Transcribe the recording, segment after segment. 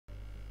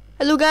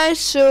Hello guys,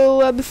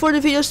 so before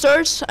the video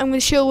starts, I'm going to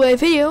show a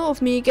video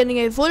of me getting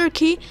a voter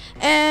key,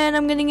 and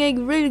I'm getting a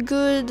really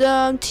good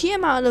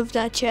TM out of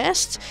that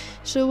chest,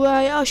 so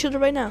I'll show it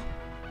right now.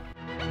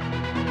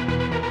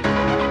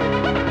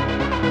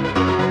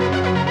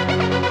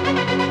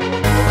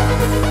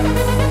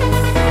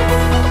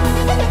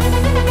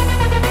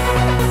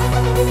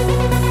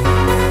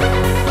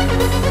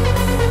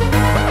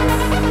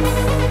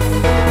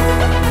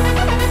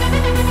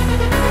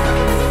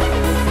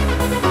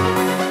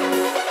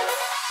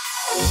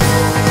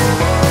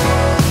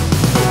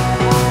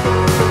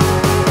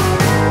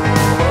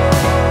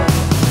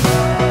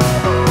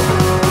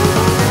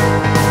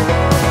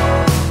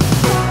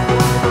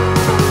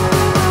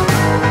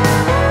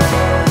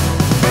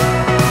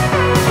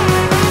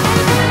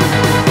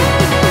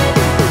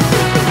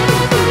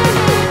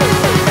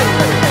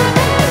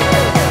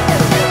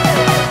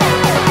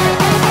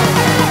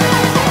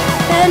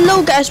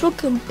 Hello guys,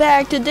 welcome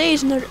back. Today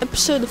is another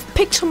episode of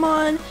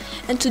Pixelmon,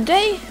 and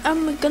today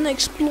I'm gonna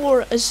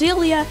explore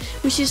AZALEA,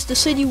 which is the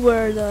city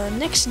where the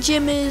next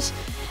gym is.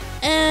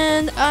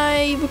 And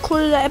I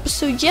recorded an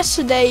episode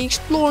yesterday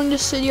exploring the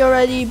city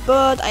already,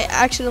 but I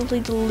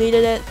accidentally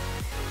deleted it.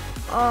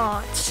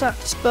 Oh, it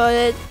sucks,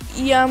 but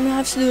yeah, I'm gonna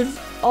have to do it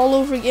all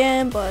over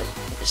again. But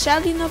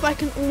sadly enough, I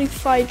can only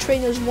fight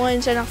trainers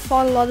once, and I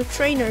fought a lot of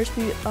trainers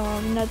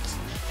in that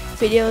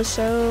video,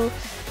 so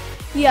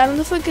yeah, I don't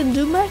know if I can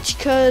do much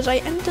because I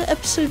ended the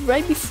episode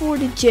right before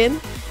the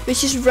gym,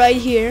 which is right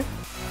here.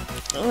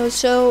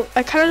 So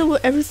I kind of know where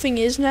everything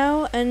is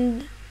now,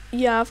 and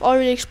yeah, I've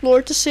already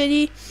explored the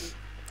city.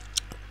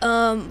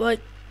 But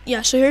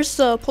yeah, so here's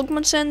the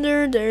Pokemon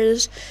Center.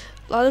 There's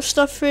a lot of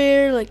stuff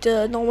here, like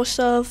the normal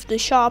stuff, the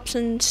shops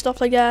and stuff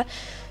like that.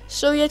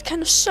 So yeah, it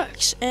kind of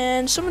sucks,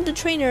 and some of the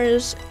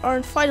trainers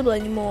aren't fightable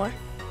anymore.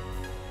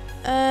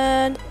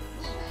 And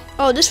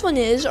oh, this one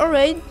is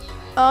alright.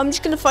 I'm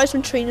just gonna fight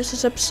some trainers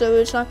this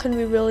episode. It's not gonna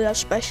be really that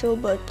special,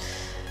 but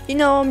you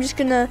know, I'm just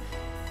gonna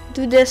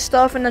do this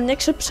stuff, and the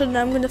next episode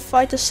I'm gonna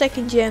fight the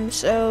second gym.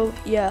 So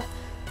yeah,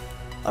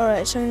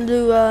 alright, so I'm gonna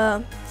do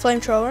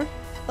flamethrower.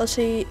 Let's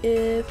see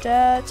if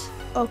that,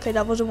 okay,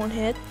 that was a one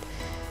hit.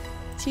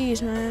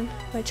 Jeez man,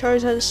 my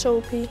Charizard is so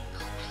OP.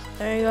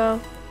 There you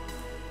go.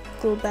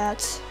 Cool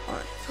bats.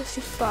 Alright,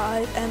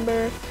 55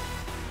 Ember,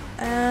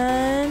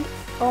 and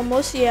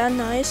almost, yeah,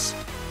 nice.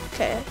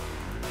 Okay,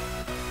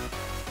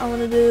 I want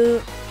to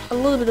do a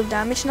little bit of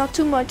damage, not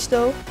too much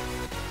though.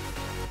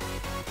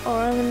 Or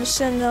I'm going to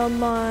send out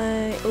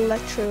my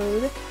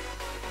Electrode.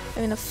 I'm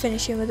going to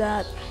finish him with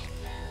that.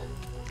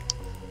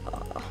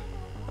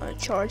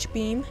 Charge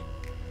Beam.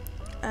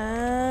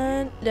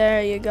 And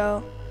there you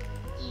go.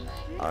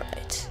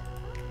 Alright.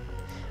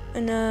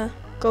 I'm going to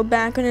go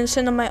back and then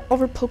send out my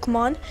other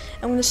Pokemon.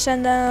 I'm going to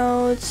send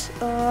out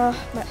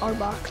my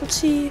Arbok. Let's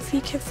see if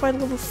he can fight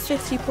level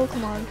 50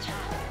 Pokemon.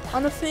 I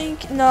don't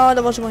think, no,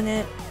 that wasn't one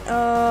hit.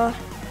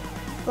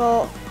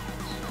 Well,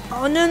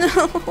 oh no,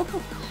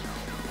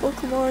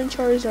 Pokemon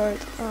Charizard.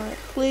 Alright,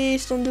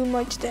 please don't do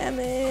much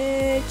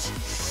damage.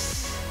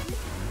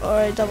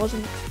 Alright, that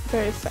wasn't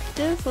very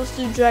effective. Let's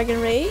do Dragon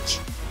Rage.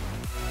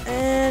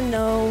 And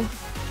no,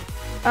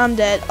 I'm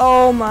dead.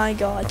 Oh my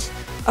god,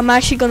 I'm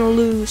actually gonna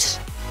lose.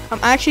 I'm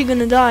actually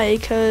gonna die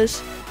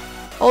because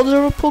all the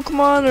other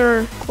Pokemon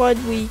are quite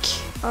weak.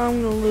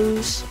 I'm gonna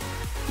lose.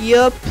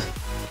 Yup.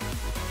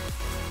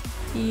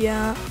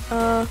 Yeah,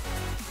 I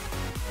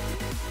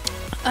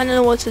don't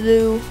know what to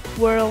do.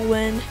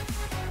 Whirlwind.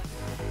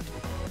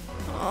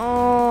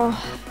 Oh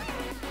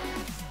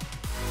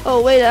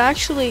wait,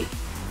 actually,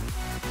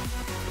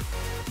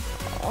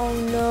 oh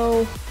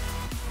no,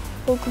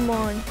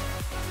 Pokemon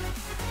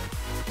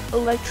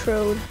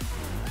Electrode,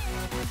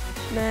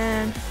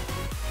 man.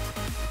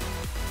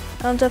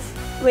 I don't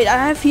have, wait,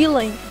 I have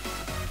healing.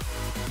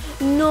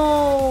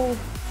 No,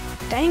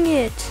 dang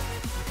it,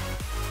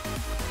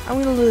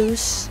 I'm gonna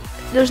lose.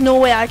 There's no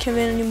way I can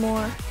win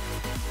anymore.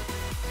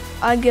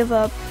 I give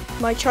up.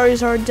 My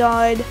Charizard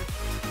died.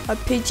 My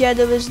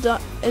Pidgeotto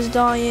is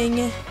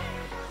dying.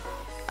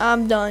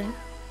 I'm done.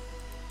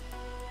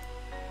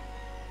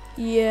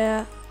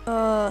 Yeah.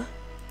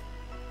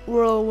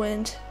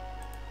 Whirlwind.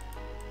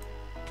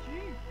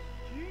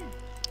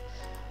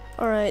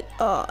 Alright.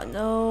 Oh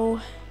no.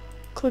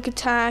 Quick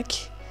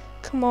attack.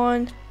 Come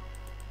on.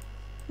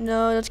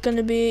 No, that's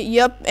gonna be,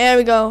 yep, there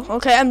we go.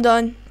 Okay, I'm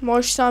done.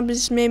 More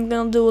zombies, maybe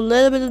gonna do a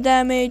little bit of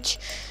damage,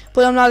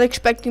 but I'm not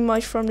expecting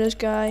much from this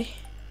guy.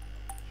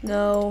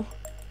 No.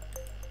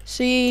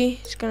 See,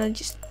 it's gonna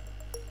just,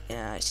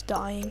 yeah, it's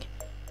dying.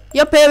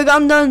 Yep, here we go,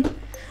 I'm done.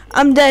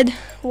 I'm dead.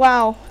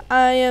 Wow,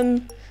 I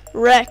am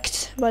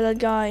wrecked by that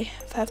guy,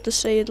 if I have to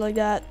say it like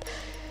that.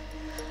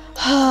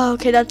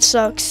 Okay, that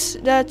sucks.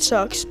 That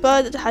sucks,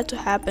 but it had to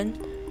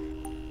happen.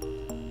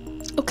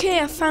 Okay,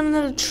 I found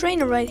another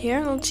trainer right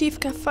here. Let's see if I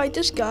can fight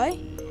this guy.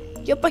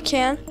 Yup, I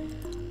can.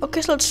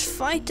 Okay, so let's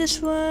fight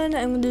this one.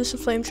 I'm gonna do some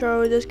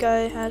flamethrower. This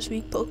guy has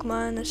weak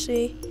Pokemon, let's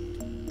see.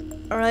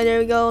 Alright, there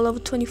we go,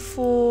 level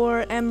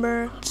 24,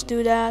 Ember. Let's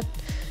do that.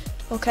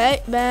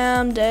 Okay,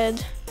 bam,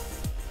 dead.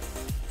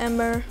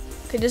 Ember,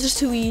 Okay, this is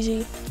too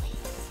easy.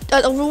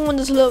 That other one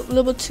is a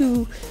little bit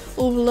too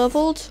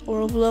over-leveled. Or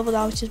over-leveled,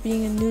 I was just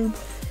being a noob.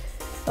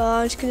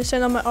 I'm just gonna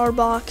send out my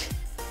Arbok.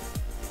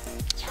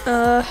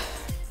 At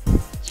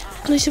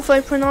least if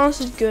I pronounce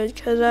it good,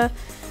 because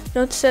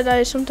notice that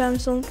I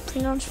sometimes don't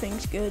pronounce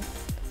things good.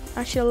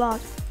 Actually, a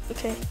lot.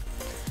 Okay,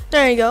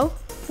 there you go.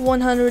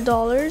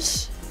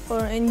 $100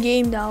 or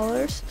in-game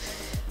dollars.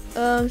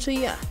 So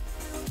yeah,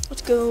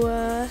 let's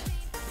go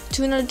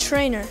to another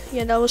trainer.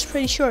 Yeah, that was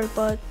pretty short,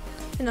 but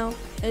you know,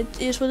 it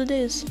is what it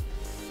is.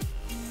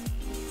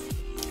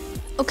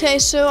 Okay,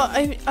 so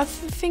I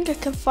think I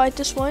can fight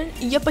this one.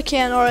 Yep, I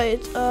can. All right.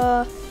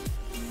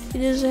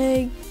 It is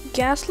a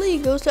Ghastly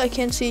Ghost. I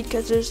can't see it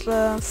because there's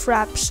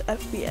Fraps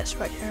FPS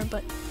right here.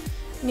 But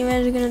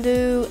anyways, we're gonna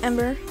do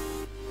Ember.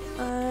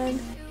 And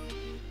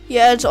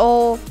yeah, it's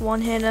all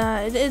one hit.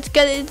 This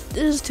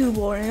is too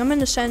boring. I'm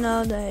gonna send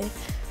out a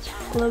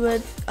little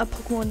bit a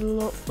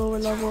Pokemon lower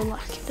level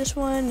like this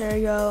one. There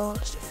you go.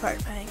 Let's do Fire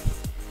Fang.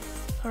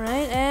 All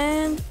right,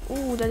 and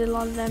ooh, that did a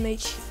lot of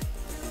damage.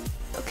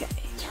 Okay.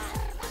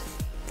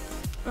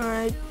 All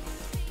right.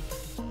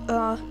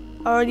 I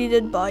already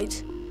did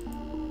Bite.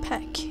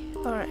 Peck.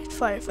 All right,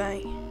 Fire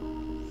Fang.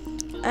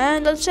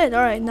 And that's it.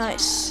 All right,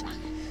 nice.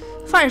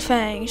 Fire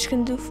Fang. Just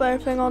gonna do Fire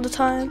Fang all the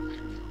time.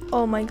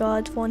 Oh my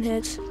God, one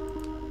hit.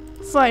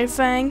 Fire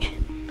Fang.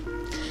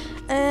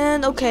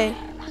 And okay,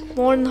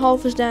 more than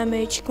half his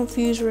damage.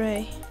 Confuse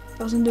Ray.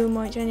 Doesn't do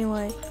much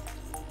anyway.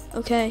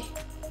 Okay.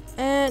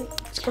 And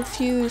it's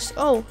confused.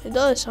 Oh, it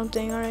does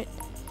something. Alright.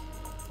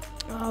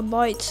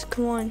 Bite.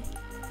 Come on.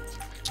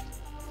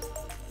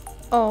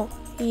 Oh,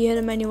 he hit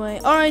him anyway.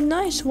 Alright,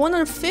 nice.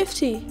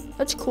 150.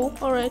 That's cool.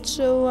 Alright,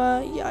 so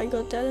yeah, I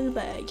got that in the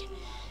bag.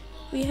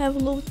 We have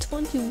level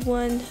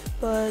 21,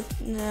 but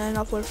nah,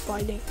 not worth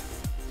fighting.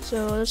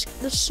 So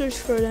let's search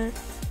further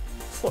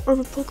for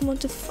other Pokemon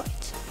to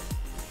fight.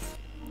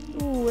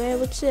 Ooh, hey,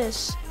 what's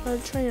this?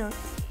 Another trainer.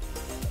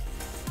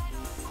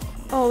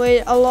 Oh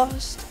wait, I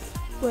lost.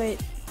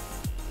 Wait.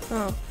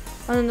 Oh,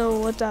 I don't know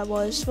what that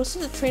was. Was it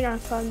the trainer I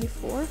found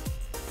before?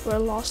 Where I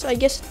lost? I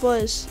guess it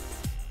was.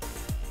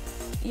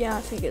 Yeah,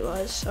 I think it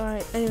was.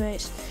 Alright,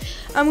 anyways.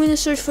 I'm gonna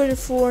search further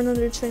for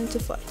another trainer to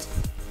fight.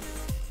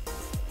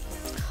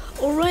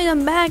 Alright,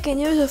 I'm back and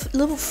here's a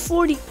level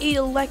 48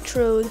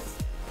 Electrode.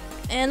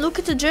 And look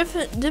at the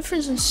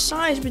difference in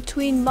size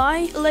between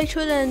my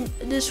Electrode and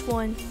this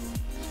one.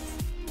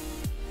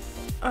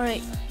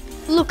 Alright,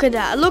 look at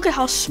that. Look at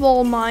how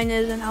small mine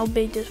is and how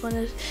big this one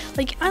is.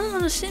 Like, I don't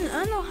understand.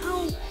 I don't know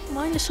how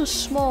mine is so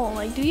small.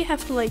 Like, do you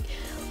have to like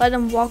let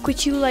them walk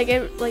with you like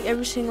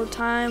every single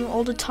time,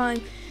 all the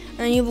time,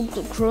 and you will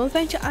grow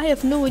eventually? I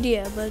have no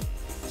idea, but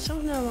some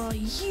of them are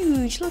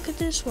huge. Look at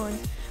this one.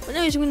 But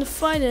anyways, I'm gonna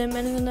fight him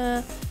and I'm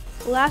gonna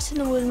last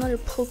him with another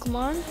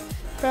Pokemon.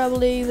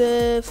 Probably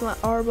with my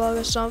Arbok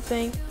or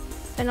something.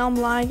 And I'm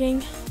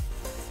lagging.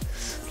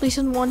 Please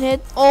in one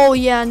hit. Oh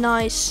yeah,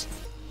 nice.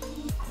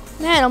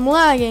 Man, I'm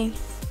lagging.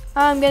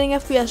 I'm getting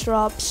FPS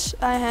drops.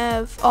 I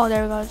have. Oh,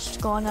 there we go. It's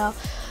gone now.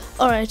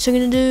 Alright, so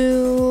I'm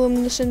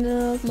gonna send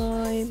out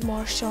my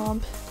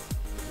Marshtomp.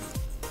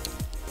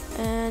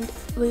 And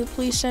will you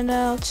please send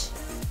out?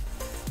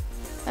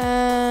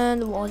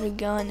 And water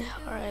gun.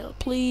 Alright,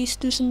 please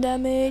do some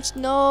damage.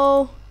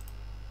 No.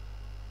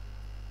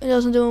 It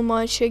doesn't do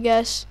much, I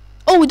guess.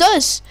 Oh, it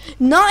does!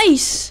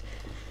 Nice!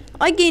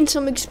 I gained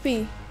some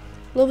XP.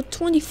 Level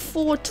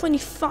 24,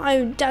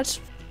 25, that's...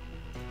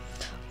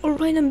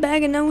 Alright, I'm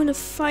back and now I'm gonna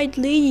fight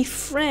Lady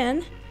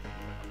Fran.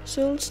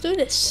 So let's do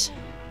this.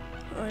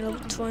 Alright, level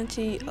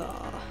 20.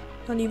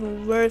 Not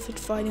even worth it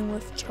fighting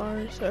with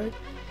Charizard.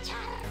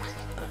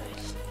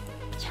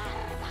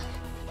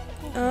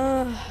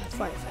 Alright.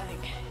 Fire Fang.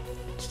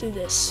 Let's do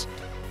this.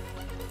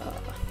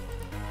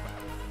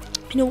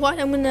 You know what?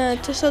 I'm gonna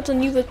test out a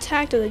new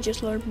attack that I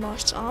just learned,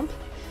 Marshtomp.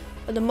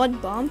 The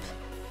Mud Bomb.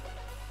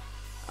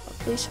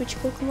 Please switch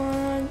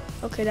Pokemon.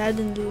 Okay, that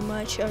didn't do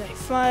much. Alright,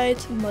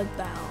 fight. Mud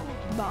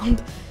Bomb.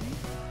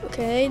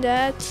 Okay,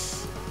 that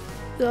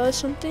does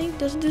something.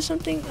 Does it do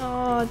something?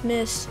 Oh, it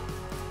missed.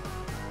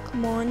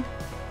 Come on.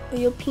 Will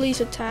you please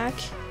attack?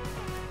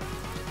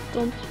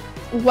 Don't.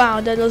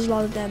 Wow, that does a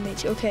lot of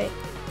damage. Okay.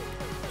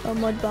 A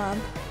Mud Bomb.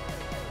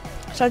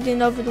 Sadly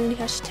enough, it only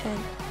has 10.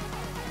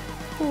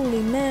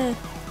 Holy man.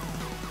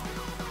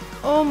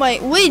 Oh my,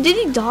 wait, did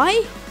he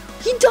die?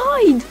 He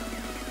died!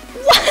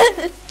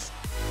 What?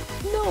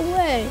 No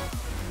way.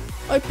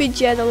 Alright,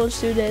 Pidgeotto, let's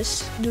do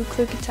this. Do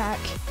quick attack.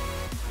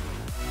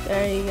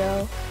 There you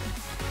go.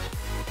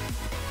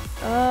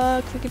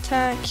 Quick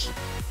attack.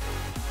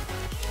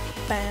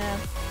 Bam.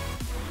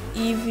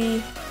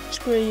 Eevee,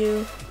 screw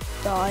you.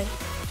 Die.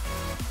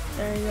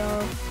 There you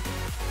go.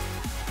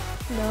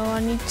 No, I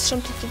need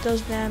something that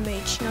does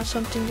damage, not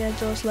something that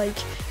does like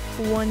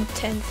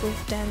 1/10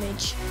 of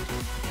damage.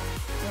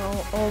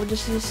 No, oh,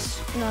 this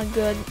is not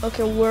good.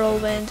 Okay,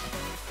 Whirlwind.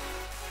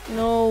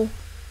 No.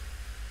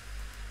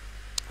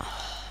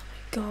 Oh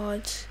my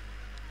god.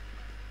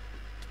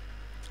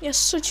 He has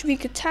such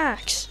weak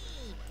attacks.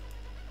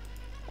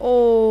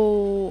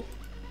 Oh.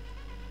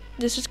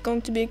 This is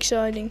going to be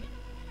exciting.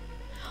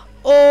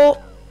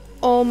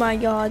 Oh my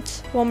god.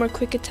 One more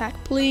quick attack,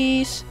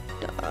 please.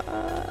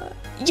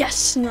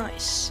 Yes,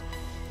 nice.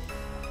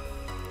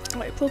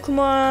 Alright,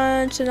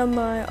 Pokemon, send on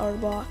my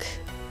Arbok.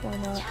 Why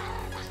not?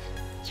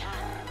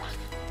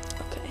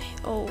 Okay,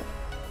 oh.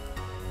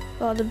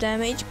 A lot of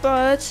damage,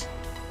 but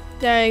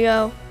there you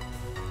go.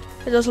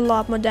 It does a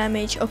lot more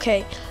damage.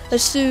 Okay,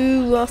 let's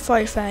do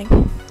Fire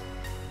Fang.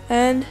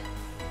 And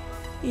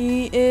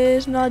he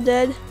is not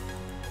dead.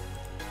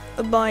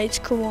 A bite,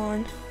 come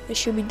on. It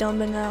should be done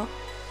by now.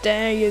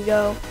 There you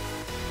go.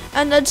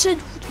 And that's it.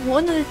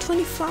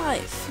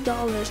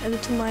 $125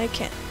 added to my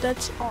account.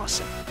 That's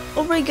awesome.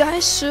 Alright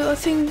guys, so I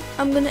think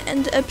I'm gonna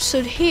end the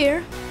episode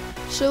here.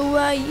 So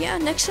yeah,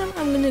 next time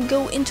I'm gonna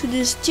go into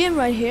this gym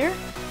right here.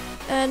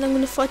 And I'm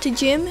gonna fight the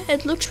gym.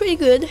 It looks pretty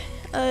good.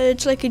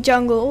 It's like a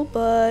jungle,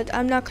 but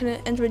I'm not gonna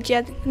enter it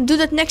yet. I'll do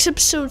that next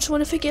episode. So I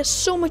want to thank you guys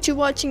so much for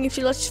watching. If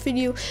you liked this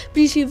video,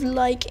 please leave a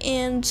like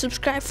and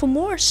subscribe for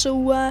more.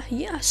 So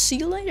yeah, see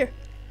you later.